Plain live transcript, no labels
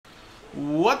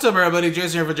What's up, everybody?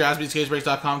 Jason here for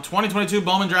JazzBeatsCaseBreaks.com. 2022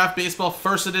 Bowman Draft Baseball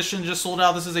First Edition just sold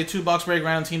out. This is a 2-box break,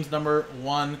 random teams number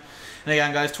 1. And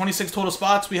again, guys, 26 total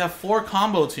spots. We have 4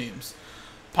 combo teams.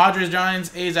 Padres,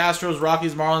 Giants, A's, Astros,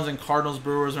 Rockies, Marlins, and Cardinals,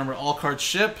 Brewers. Remember, all cards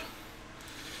ship.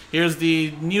 Here's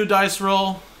the new dice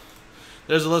roll.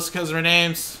 There's a list of customer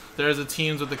names. There's the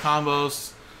teams with the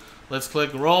combos. Let's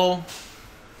click roll.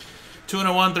 2 and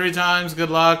a 1 3 times. Good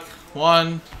luck.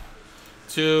 1,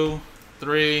 2,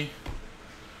 3.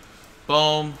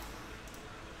 Boom.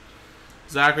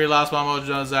 Zachary last bomb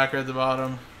mojo. Zachary at the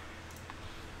bottom.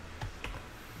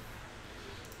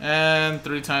 And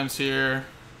 3 times here.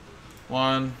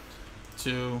 1,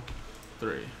 2,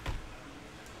 3.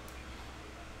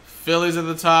 Phillies at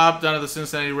the top, down to the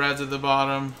Cincinnati Reds at the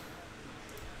bottom.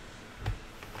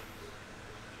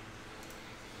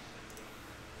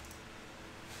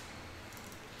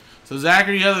 So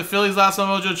Zachary, you have the Phillies last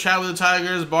bomb mojo. Chad with the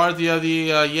Tigers. Barth, you have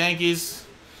the Yankees.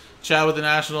 Chad with the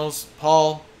Nationals.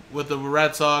 Paul with the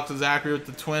Red Sox. Zachary with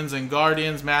the Twins and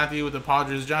Guardians. Matthew with the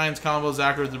Padres Giants combo.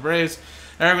 Zachary with the Braves.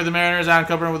 Eric with the Mariners. Adam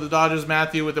Cupper with the Dodgers.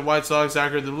 Matthew with the White Sox.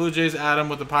 Zachary with the Blue Jays. Adam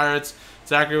with the Pirates.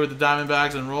 Zachary with the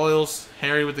Diamondbacks and Royals.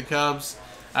 Harry with the Cubs.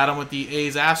 Adam with the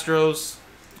A's Astros.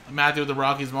 Matthew with the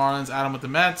Rockies Marlins. Adam with the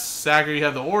Mets. Zachary, you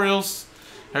have the Orioles.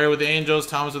 Harry with the Angels.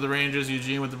 Thomas with the Rangers.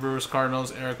 Eugene with the Brewers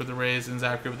Cardinals. Eric with the Rays. And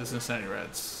Zachary with the Cincinnati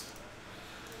Reds.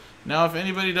 Now, if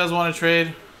anybody does want to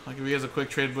trade, I'll give you guys a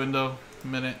quick trade window, a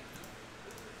minute.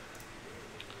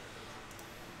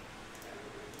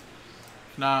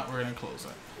 If not, we're going to close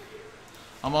it.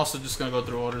 I'm also just going to go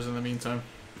through orders in the meantime,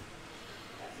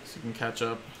 so you can catch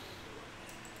up.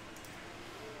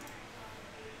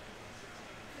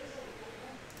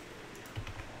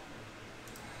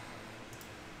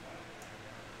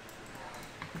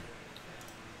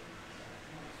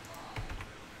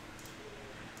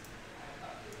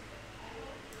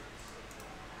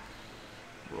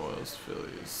 Royals,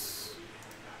 Phillies.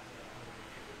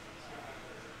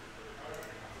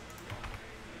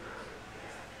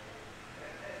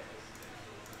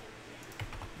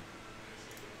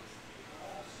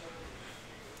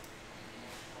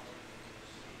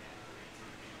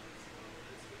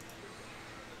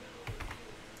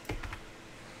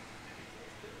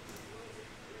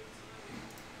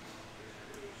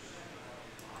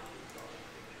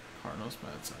 Cardinals,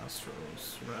 Mets,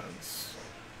 Astros, Reds.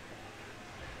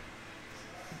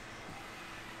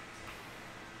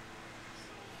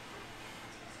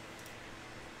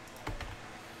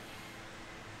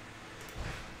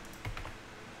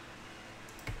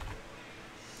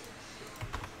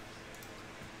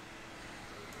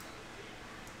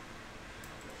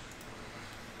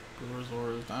 Brewers,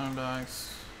 Orioles,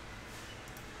 Diamondbacks.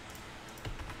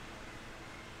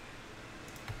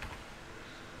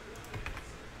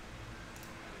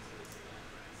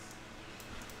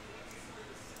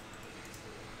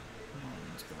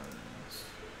 Marlins, Guardians.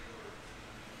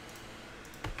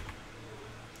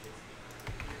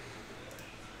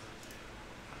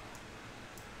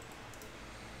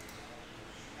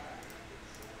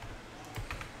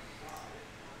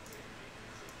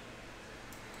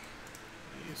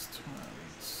 A's,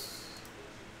 Twins.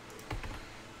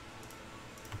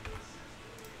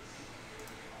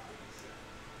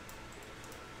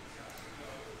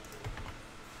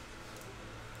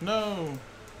 No.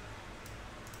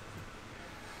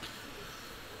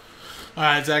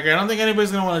 Alright, Zachary. I don't think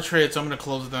anybody's going to want to trade, so I'm going to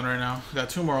close it down right now. Got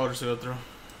 2 more orders to go through.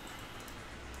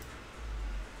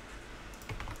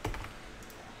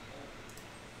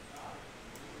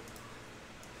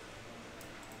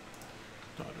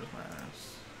 Dodgers,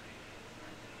 Mariners.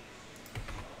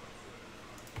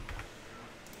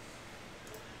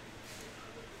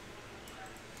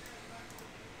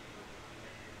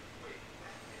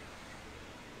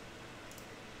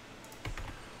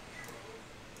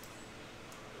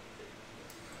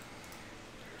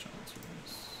 Giants,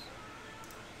 Rays.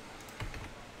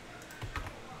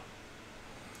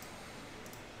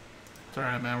 It's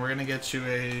alright, man. We're going to get you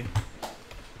a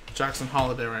Jackson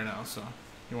Holiday right now, so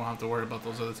you won't have to worry about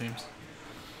those other teams.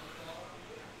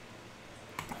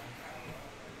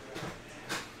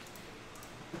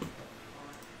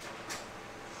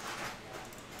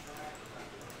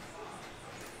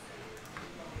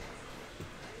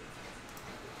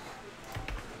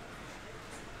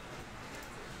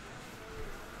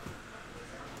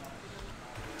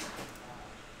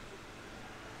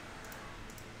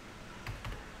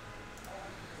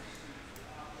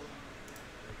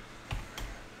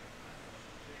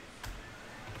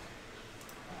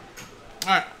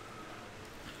 Alright.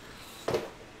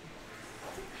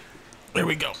 There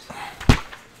we go.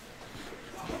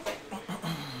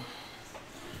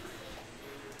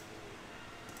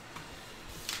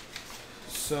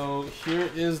 so here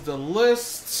is the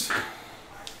list.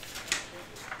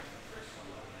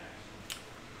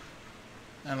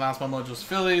 And last one Mojo's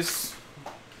Phillies.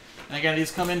 And again, these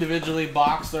come individually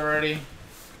boxed already,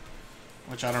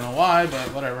 which I don't know why,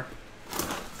 but whatever.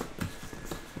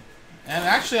 And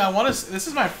actually, this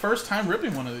is my first time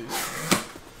ripping one of these.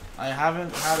 I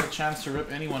haven't had a chance to rip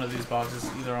any one of these boxes,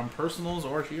 either on personals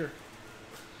or here.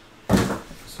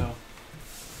 So.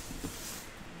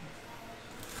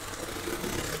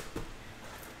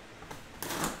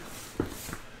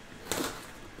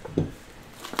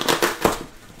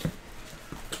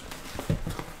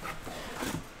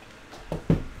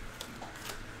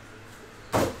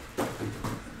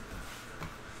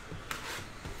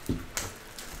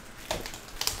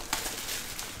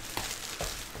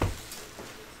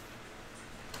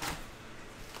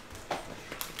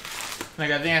 Like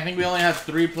I think we only had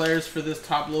 3 players for this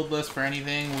top load list for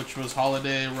anything, which was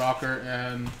Holiday, Rocker,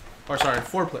 and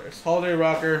 4 players: Holiday,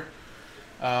 Rocker,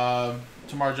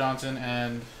 Tamar Johnson,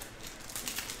 and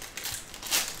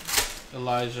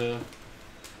Elijah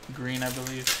Green, I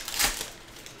believe.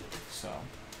 So,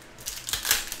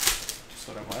 just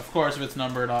whatever. Of course, if it's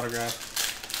numbered, autograph,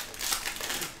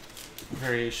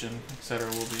 variation, etc.,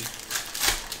 will be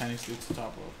Penny Sleeps the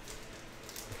top load.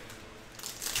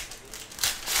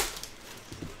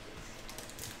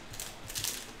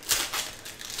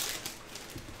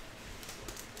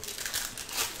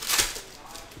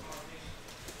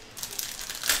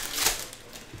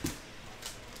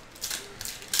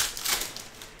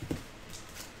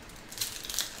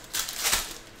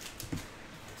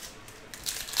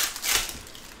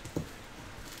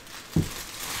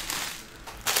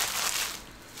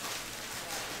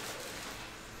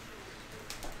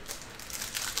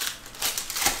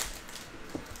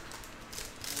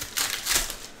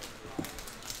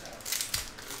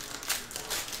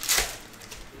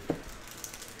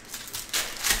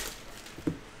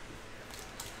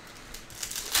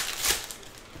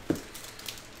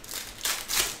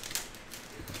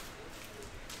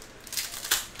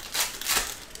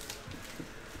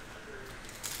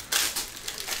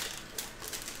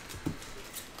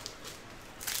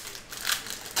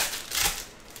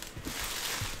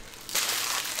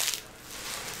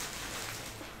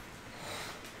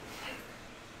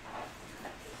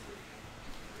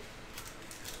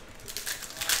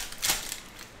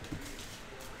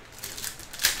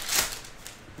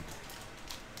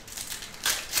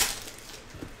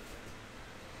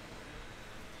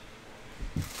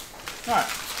 Alright,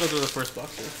 let's go through the first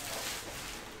box here.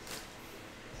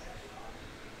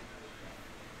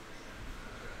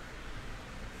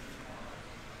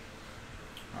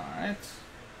 Alright.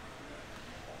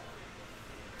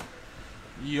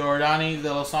 Yordani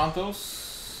De Los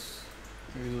Santos.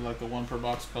 These are like the 1 per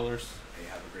box colors. Hey,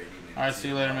 have a great evening. Alright, see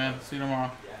you later, man. See you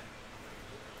tomorrow.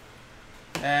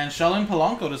 Yeah. And Sheldon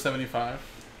Polanco to 75.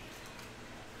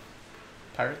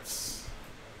 Pirates.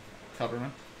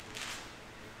 Coverman.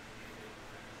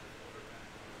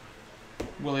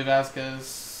 Willie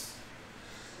Vasquez.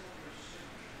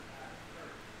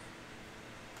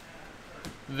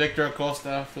 Victor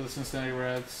Acosta for the Cincinnati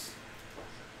Reds.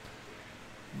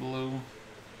 Blue.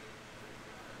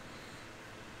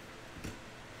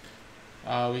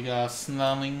 We got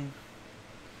Snelling.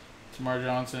 Tamar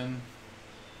Johnson.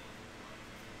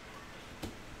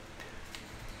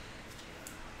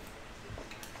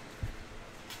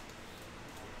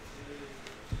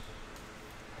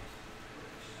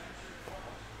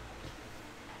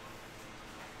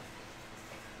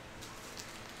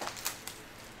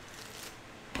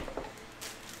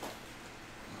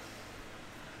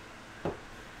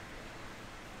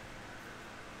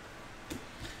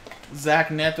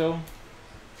 Zach Neto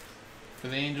for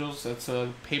the Angels. That's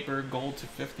a paper gold to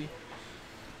 50.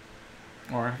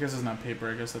 Or I guess it's not paper.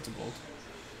 I guess that's a gold.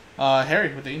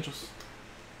 Harry with the Angels.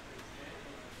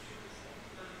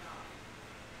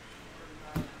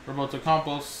 Roberto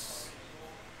Campos.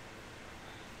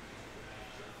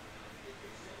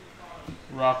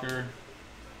 Rocker.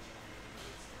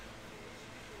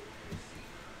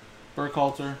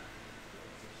 Burkhalter.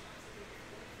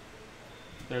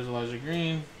 There's Elijah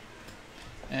Green.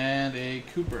 And a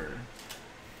Cooper.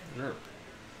 Zerp.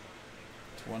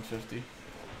 It's 150.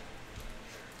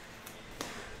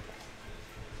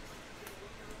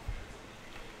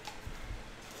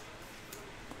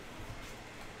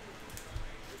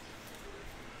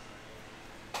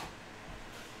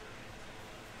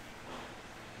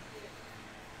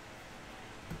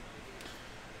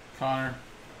 Connor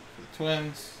for the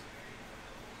Twins.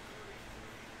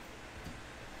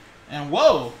 And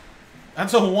whoa!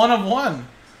 That's a 1 of 1.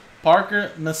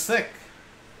 Parker Masick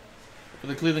for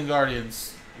the Cleveland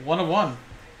Guardians. 1/1.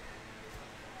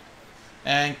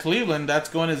 And Cleveland, that's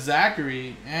going to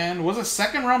Zachary. And was a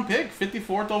second-round pick,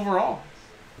 54th overall.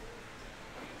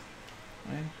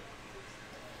 Right.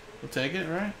 We'll take it,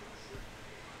 right?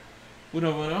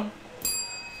 Uno.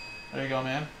 There you go,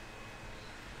 man.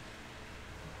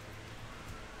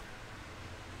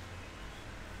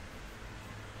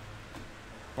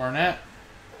 Barnett.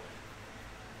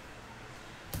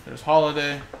 There's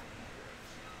Holiday.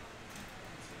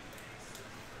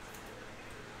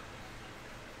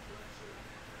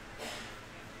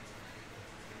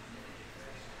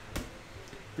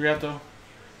 Prieto.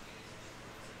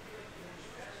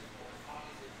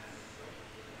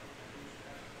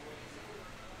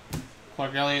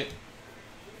 Clark Elliott.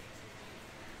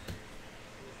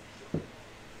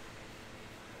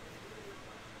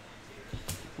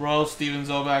 Rose, Steven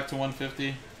Zobak to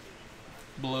 150.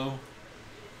 Blue.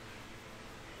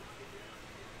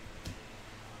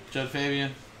 Judd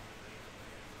Fabian.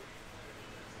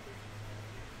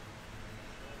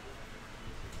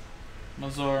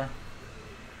 Mazur.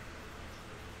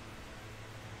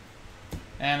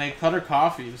 And a Cutter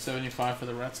Coffee to 75 for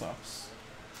the Red Sox.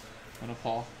 And a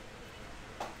Paul.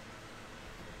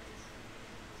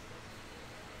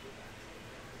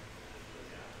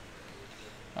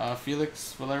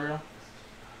 Felix Valerio.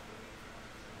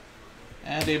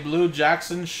 And a blue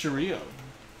Jackson Chourio.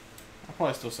 That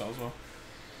probably still sells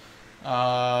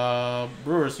well.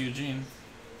 Brewers Eugene.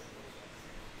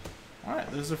 Alright,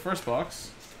 this is the first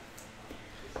box.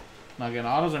 Now again,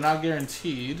 autos are not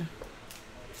guaranteed.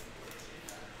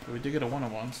 But we did get a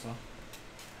 1/1, so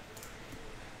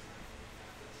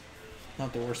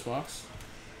not the worst box.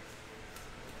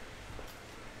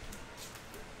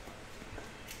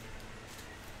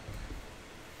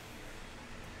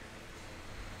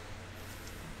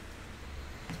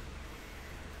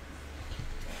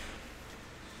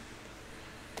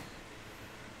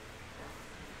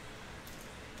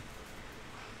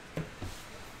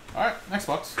 Alright, next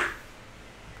box.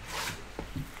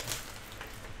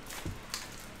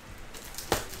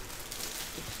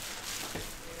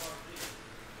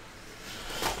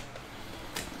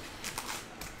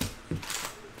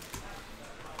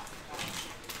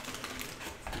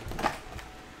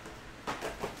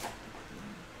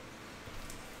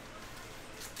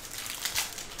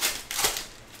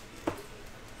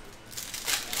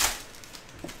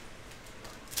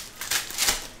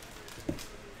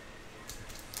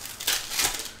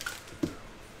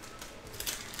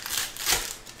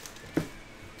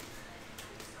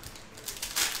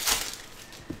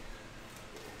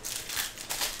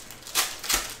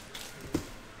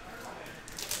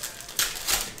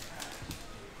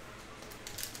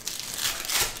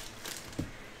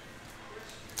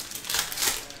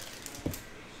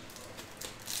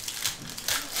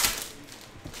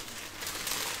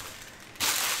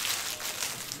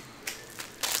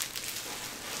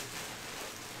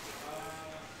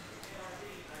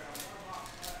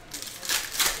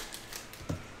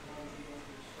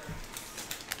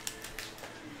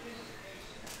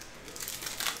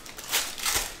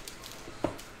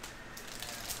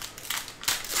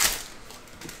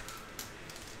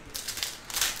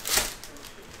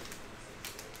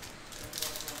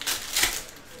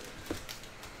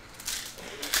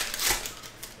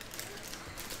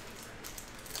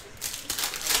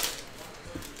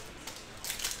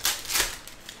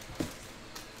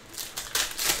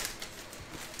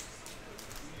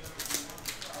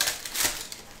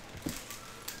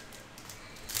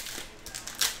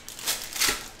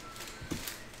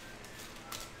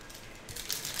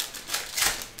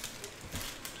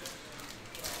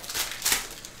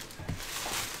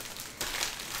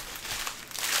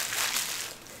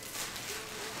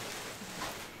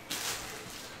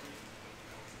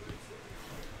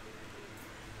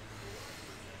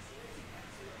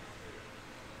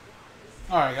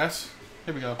 Alright, guys.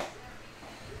 Here we go.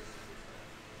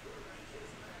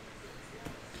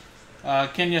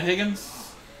 Kenya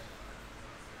Higgins.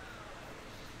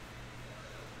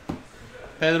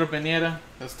 Pedro Pineda.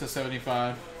 That's to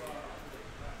 75.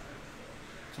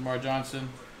 Tamar Johnson.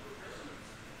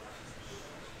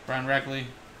 Brian Reckley.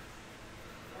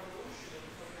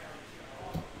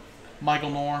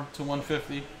 Michael Moore to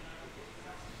 150.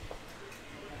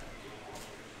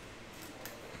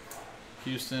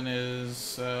 Houston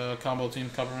is combo team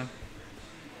covering.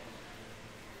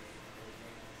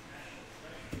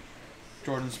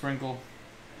 Jordan Sprinkle,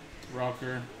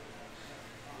 Rocker.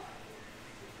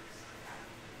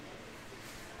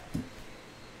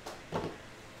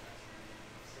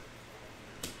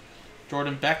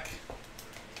 Jordan Beck,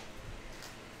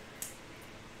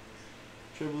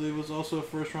 which I believe was also a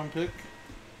first round pick.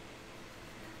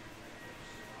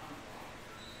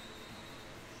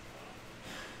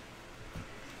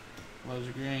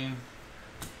 Ledger Green.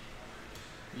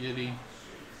 Yiddy.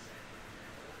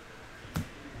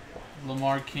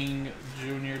 Lamar King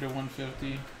Jr. to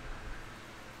 150.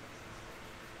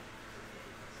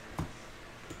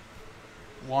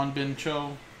 Juan Bin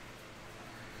Cho.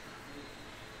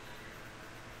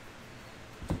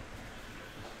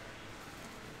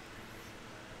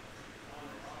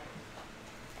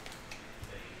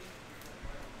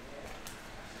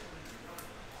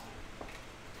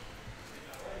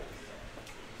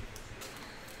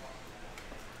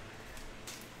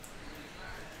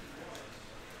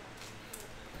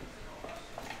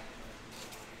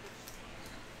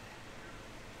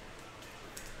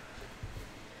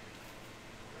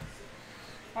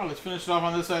 Alright, let's finish it off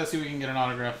on this side, see if we can get an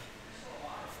autograph.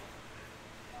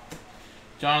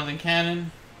 Jonathan Cannon.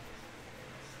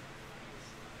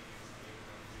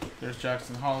 There's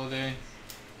Jackson Holiday.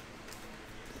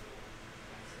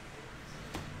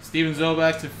 Steven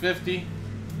Zobak to 50.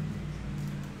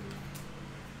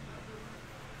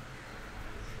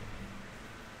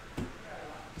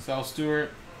 Sal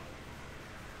Stewart.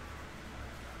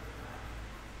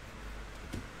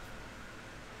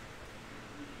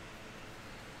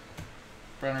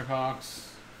 Brenner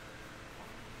Cox.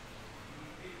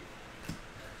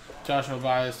 Joshua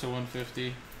Bias to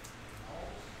 150.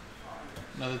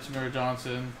 Another Tamir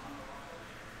Johnson.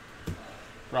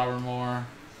 Robert Moore.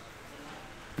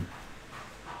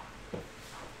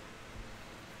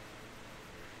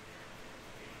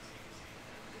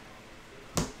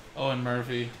 Owen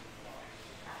Murphy.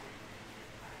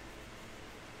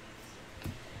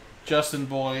 Justin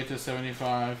Boyd to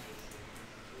 75.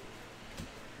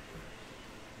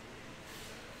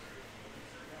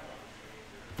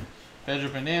 Pedro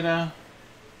Pineda.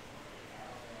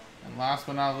 And last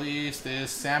but not least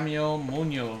is Samuel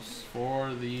Munoz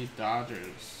for the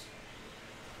Dodgers.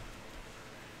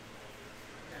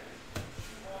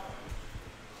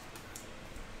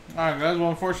 Alright guys,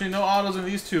 well unfortunately no autos in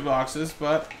these two boxes,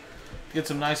 but get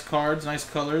some nice cards, nice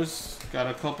colors. Got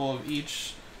a couple of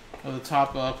each of the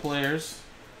top players.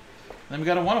 Then we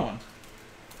got a 1-on-1.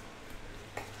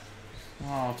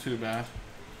 Oh, too bad.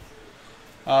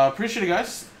 Appreciate it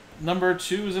guys. Number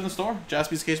 2 is in the store.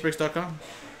 JaspysCaseBreaks.com.